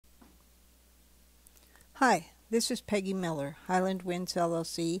Hi, this is Peggy Miller, Highland Winds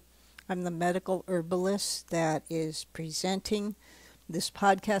LLC. I'm the medical herbalist that is presenting this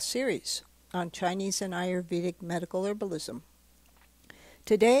podcast series on Chinese and Ayurvedic medical herbalism.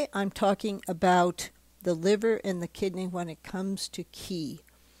 Today I'm talking about the liver and the kidney when it comes to qi.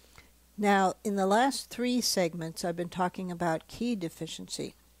 Now, in the last 3 segments, I've been talking about qi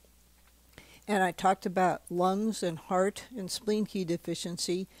deficiency. And I talked about lungs and heart and spleen qi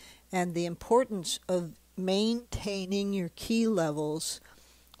deficiency and the importance of maintaining your qi levels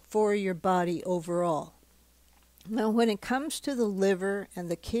for your body overall. Now, when it comes to the liver and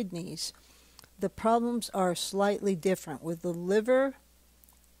the kidneys, the problems are slightly different. With the liver,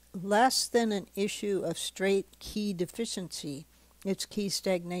 less than an issue of straight qi deficiency, it's qi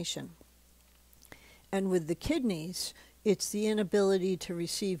stagnation. And with the kidneys, it's the inability to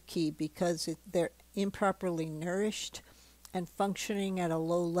receive qi because they're improperly nourished and functioning at a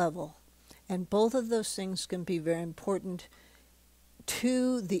low level. And both of those things can be very important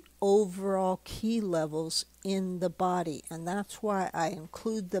to the overall qi levels in the body, and that's why I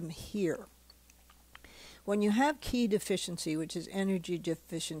include them here. When you have qi deficiency, which is energy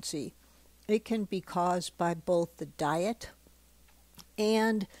deficiency, it can be caused by both the diet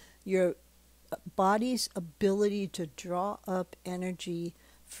and your body's ability to draw up energy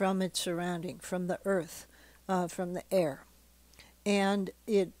from its surrounding, from the earth, from the air. And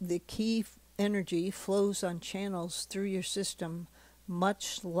the qi energy flows on channels through your system,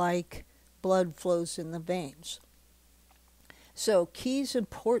 much like blood flows in the veins. So qi is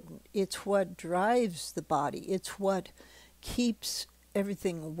important. It's what drives the body. It's what keeps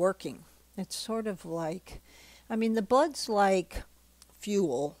everything working. It's sort of like, the blood's like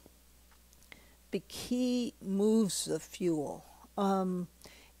fuel. The qi moves the fuel.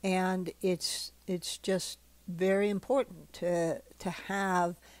 And it's just very important to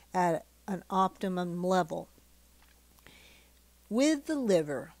have at an optimum level. With the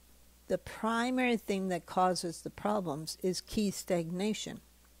liver, the primary thing that causes the problems is qi stagnation.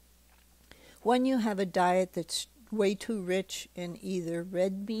 When you have a diet that's way too rich in either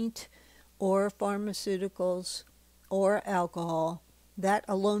red meat or pharmaceuticals or alcohol, that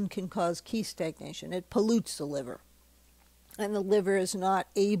alone can cause qi stagnation. It pollutes the liver. And the liver is not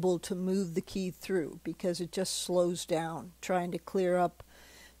able to move the qi through because it just slows down trying to clear up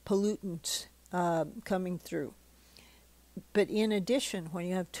pollutants coming through. But in addition, when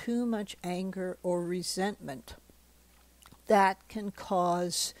you have too much anger or resentment, that can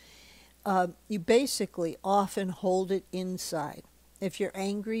cause, you basically often hold it inside. If you're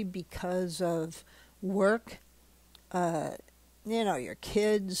angry because of work, your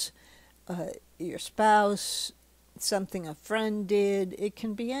kids, your spouse, something a friend did, it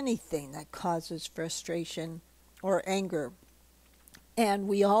can be anything that causes frustration or anger. And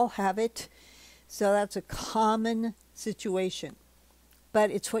we all have it, so that's a common situation.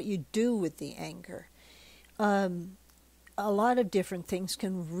 But it's what you do with the anger. A lot of different things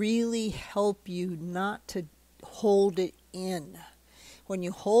can really help you not to hold it in. When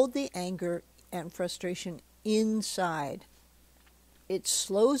you hold the anger and frustration inside, it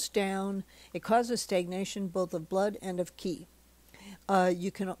slows down, it causes stagnation both of blood and of qi.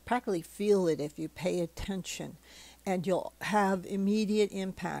 You can practically feel it if you pay attention. And you'll have immediate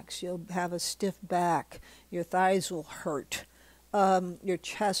impacts. You'll have a stiff back. Your thighs will hurt. Your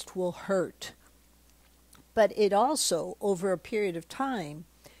chest will hurt. But it also, over a period of time,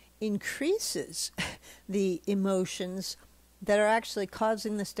 increases the emotions that are actually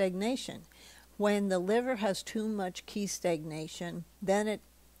causing the stagnation. When the liver has too much qi stagnation, then it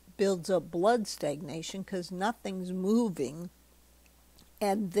builds up blood stagnation because nothing's moving.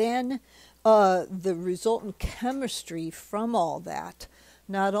 And then the resultant chemistry from all that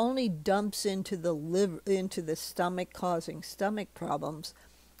not only dumps into the liver, into the stomach, causing stomach problems,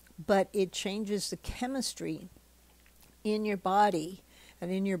 but it changes the chemistry in your body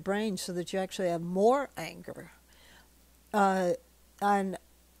and in your brain so that you actually have more anger. And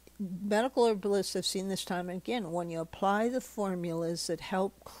medical herbalists have seen this time and again. When you apply the formulas that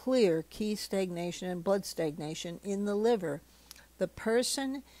help clear qi stagnation and blood stagnation in the liver, the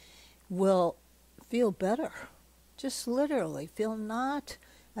person will feel better. Just literally feel not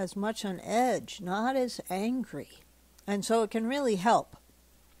as much on edge, not as angry. And so it can really help.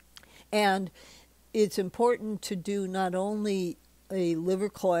 And it's important to do not only a liver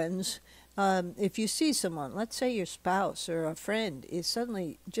cleanse. If you see someone, let's say your spouse or a friend is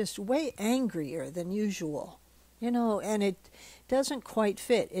suddenly just way angrier than usual, and it doesn't quite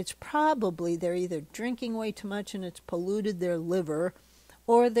fit. It's probably they're either drinking way too much and it's polluted their liver,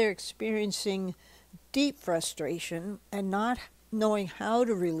 or they're experiencing deep frustration and not knowing how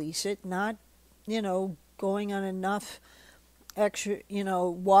to release it, not, going on enough extra,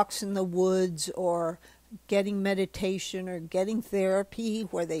 walks in the woods, or getting meditation or getting therapy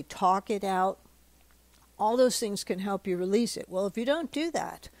where they talk it out. All those things can help you release it. Well, if you don't do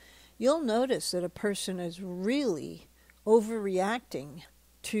that, you'll notice that a person is really overreacting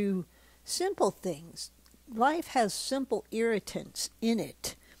to simple things. Life has simple irritants in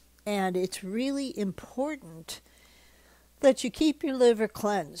it, and it's really important that you keep your liver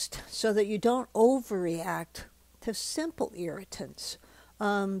cleansed so that you don't overreact to simple irritants.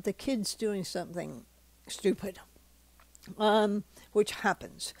 The kid's doing something stupid, which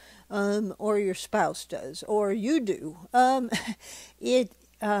happens, or your spouse does, or you do.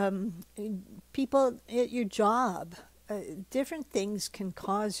 People at your job, different things can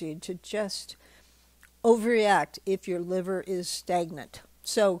cause you to just overreact if your liver is stagnant.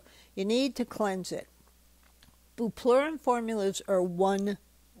 So you need to cleanse it. Bupleurum formulas are one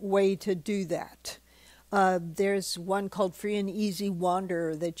way to do that. There's one called Free and Easy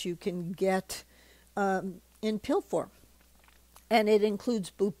Wanderer that you can get in pill form. And it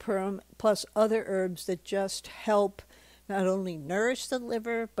includes bupleurum plus other herbs that just help not only nourish the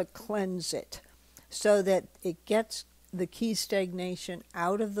liver, but cleanse it so that it gets the key stagnation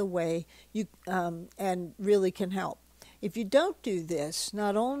out of the way and really can help. If you don't do this,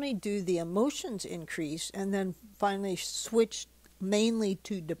 not only do the emotions increase and then finally switch mainly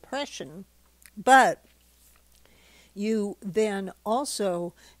to depression, but you then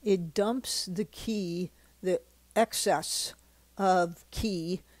also, it dumps the key, the excess of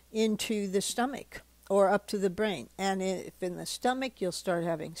key into the stomach or up to the brain. And if in the stomach, you'll start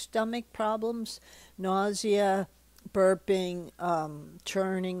having stomach problems, nausea, burping,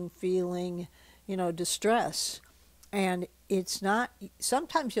 churning, feeling, distress. And it's not,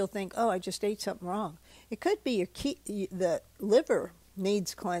 sometimes you'll think, oh, I just ate something wrong. It could be the liver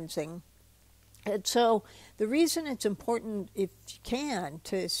needs cleansing. And so the reason it's important, if you can,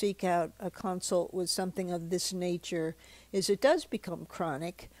 to seek out a consult with something of this nature is it does become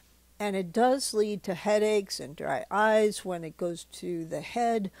chronic, and it does lead to headaches and dry eyes when it goes to the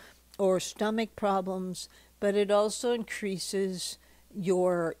head, or stomach problems, but it also increases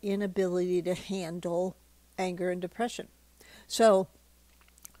your inability to handle anger and depression. So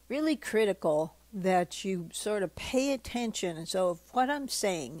really critical that you sort of pay attention. And so if what I'm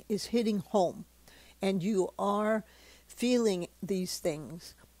saying is hitting home and you are feeling these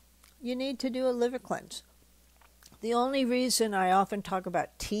things, you need to do a liver cleanse. The only reason I often talk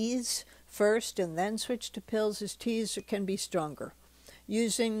about teas first and then switch to pills is teas can be stronger.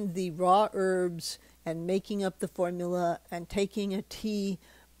 Using the raw herbs and making up the formula and taking a tea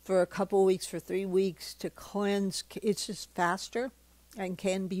for a couple weeks, for 3 weeks to cleanse, it's just faster and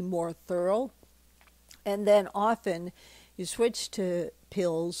can be more thorough. And then often you switch to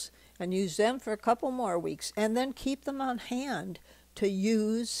pills and use them for a couple more weeks and then keep them on hand to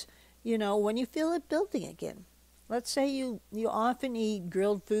use, when you feel it building again. Let's say you often eat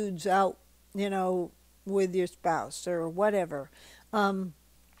grilled foods out, with your spouse or whatever.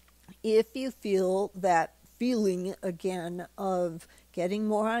 If you feel that feeling again of getting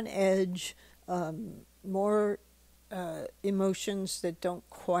more on edge, more emotions that don't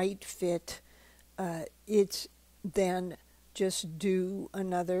quite fit, it's then just do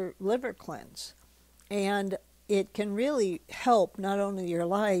another liver cleanse. And it can really help not only your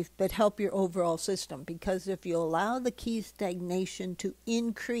life, but help your overall system. Because if you allow the key stagnation to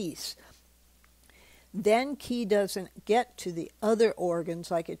increase, then key doesn't get to the other organs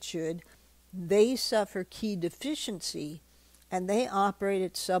like it should. They suffer key deficiency and they operate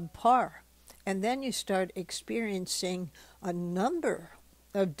at subpar. And then you start experiencing a number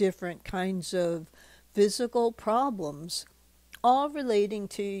of different kinds of physical problems, all relating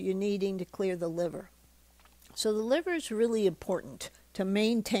to you needing to clear the liver. So the liver is really important to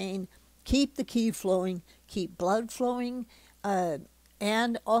maintain, keep the key flowing, keep blood flowing,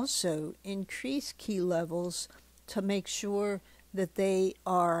 and also increase key levels to make sure that they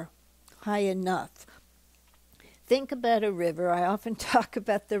are high enough. Think about a river. I often talk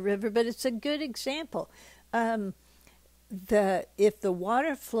about the river, but it's a good example. If the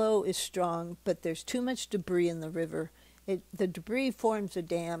water flow is strong, but there's too much debris in the river, the debris forms a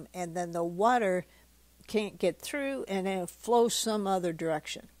dam, and then the water can't get through, and it'll flow some other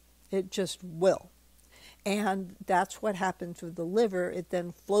direction. It just will. And that's what happens with the liver. It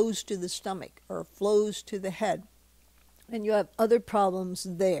then flows to the stomach or flows to the head, and you have other problems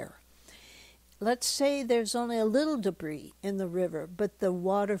there. Let's say there's only a little debris in the river, but the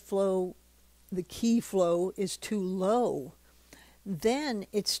water flow, the key flow is too low. Then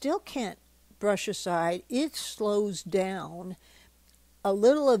it still can't brush aside. It slows down. A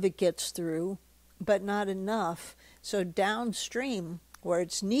little of it gets through, but not enough. So downstream, where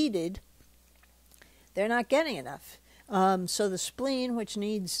it's needed, they're not getting enough. So the spleen, which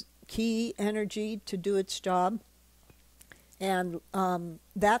needs ki energy to do its job, and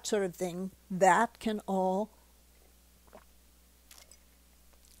that sort of thing, that can all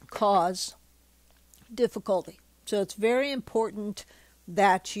cause difficulty. So it's very important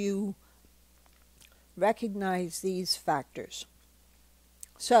that you recognize these factors.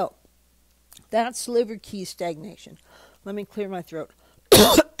 So that's liver ki stagnation. Let me clear my throat.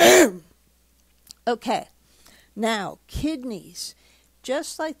 Okay, now kidneys.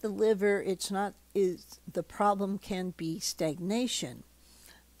 Just like the liver, the problem can be stagnation.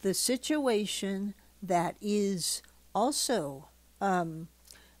 The situation that is also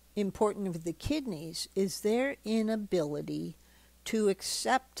important with the kidneys is their inability to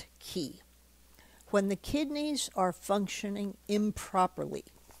accept ki. When the kidneys are functioning improperly,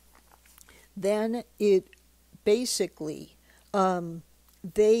 then it basically,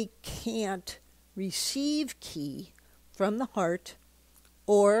 they can't receive ki from the heart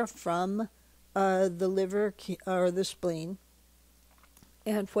or from the liver or the spleen.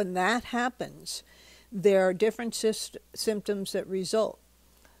 And when that happens, there are different symptoms that result.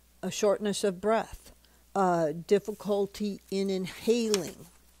 A shortness of breath, difficulty in inhaling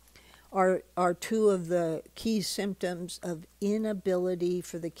are two of the key symptoms of inability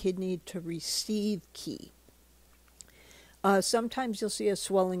for the kidney to receive ki. Sometimes you'll see a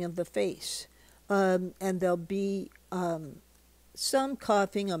swelling of the face, and there'll be some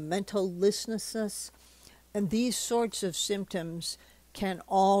coughing, a mental listlessness, and these sorts of symptoms can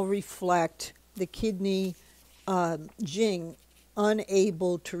all reflect the kidney jing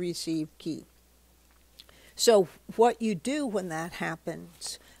unable to receive ki. So what you do when that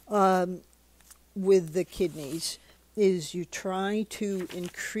happens with the kidneys is you try to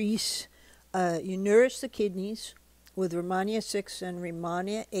increase, you nourish the kidneys with Rehmannia 6 and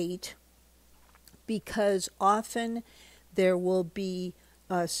Rehmannia 8, because often there will be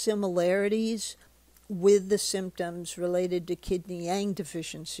similarities with the symptoms related to kidney yang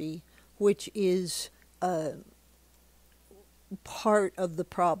deficiency, which is part of the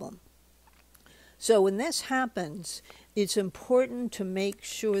problem. So when this happens, it's important to make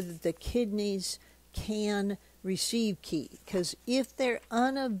sure that the kidneys can receive ki, because if they're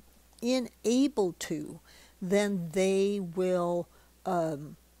unable to, then they will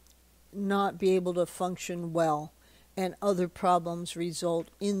not be able to function well, and other problems result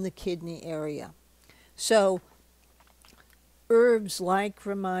in the kidney area. So herbs like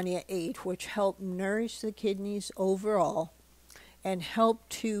Rehmannia 8, which help nourish the kidneys overall and help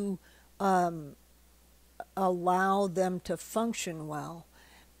to allow them to function well,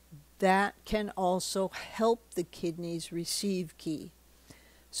 that can also help the kidneys receive ki.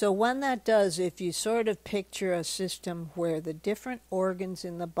 So when that does, if you sort of picture a system where the different organs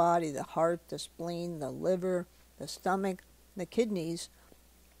in the body, the heart, the spleen, the liver, the stomach, the kidneys,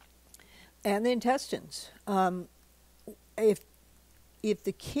 and the intestines, if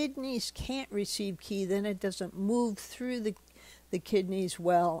the kidneys can't receive ki, then it doesn't move through the kidneys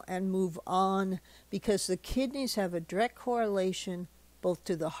well and move on, because the kidneys have a direct correlation both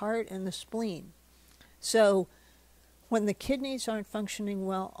to the heart and the spleen. So when the kidneys aren't functioning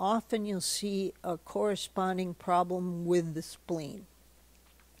well, often you'll see a corresponding problem with the spleen.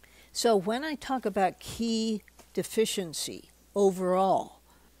 So when I talk about ki deficiency overall,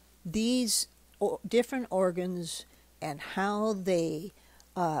 these different organs and how they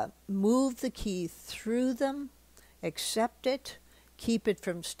move the ki through them, accept it, keep it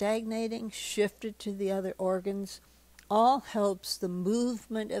from stagnating, shift it to the other organs, all helps the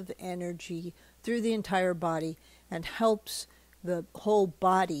movement of energy through the entire body and helps the whole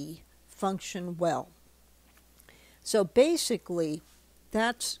body function well. So basically,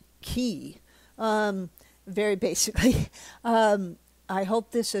 that's ki. Very basically. I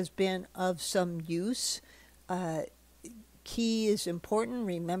hope this has been of some use. Ki is important.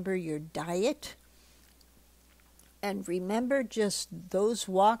 Remember your diet. And remember just those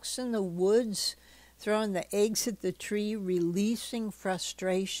walks in the woods, throwing the eggs at the tree, releasing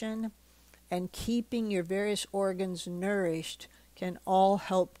frustration, and keeping your various organs nourished can all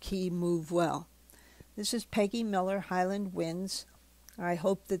help ki move well. This is Peggy Miller, Highland Winds. I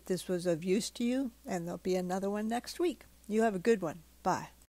hope that this was of use to you, and there'll be another one next week. You have a good one. Bye.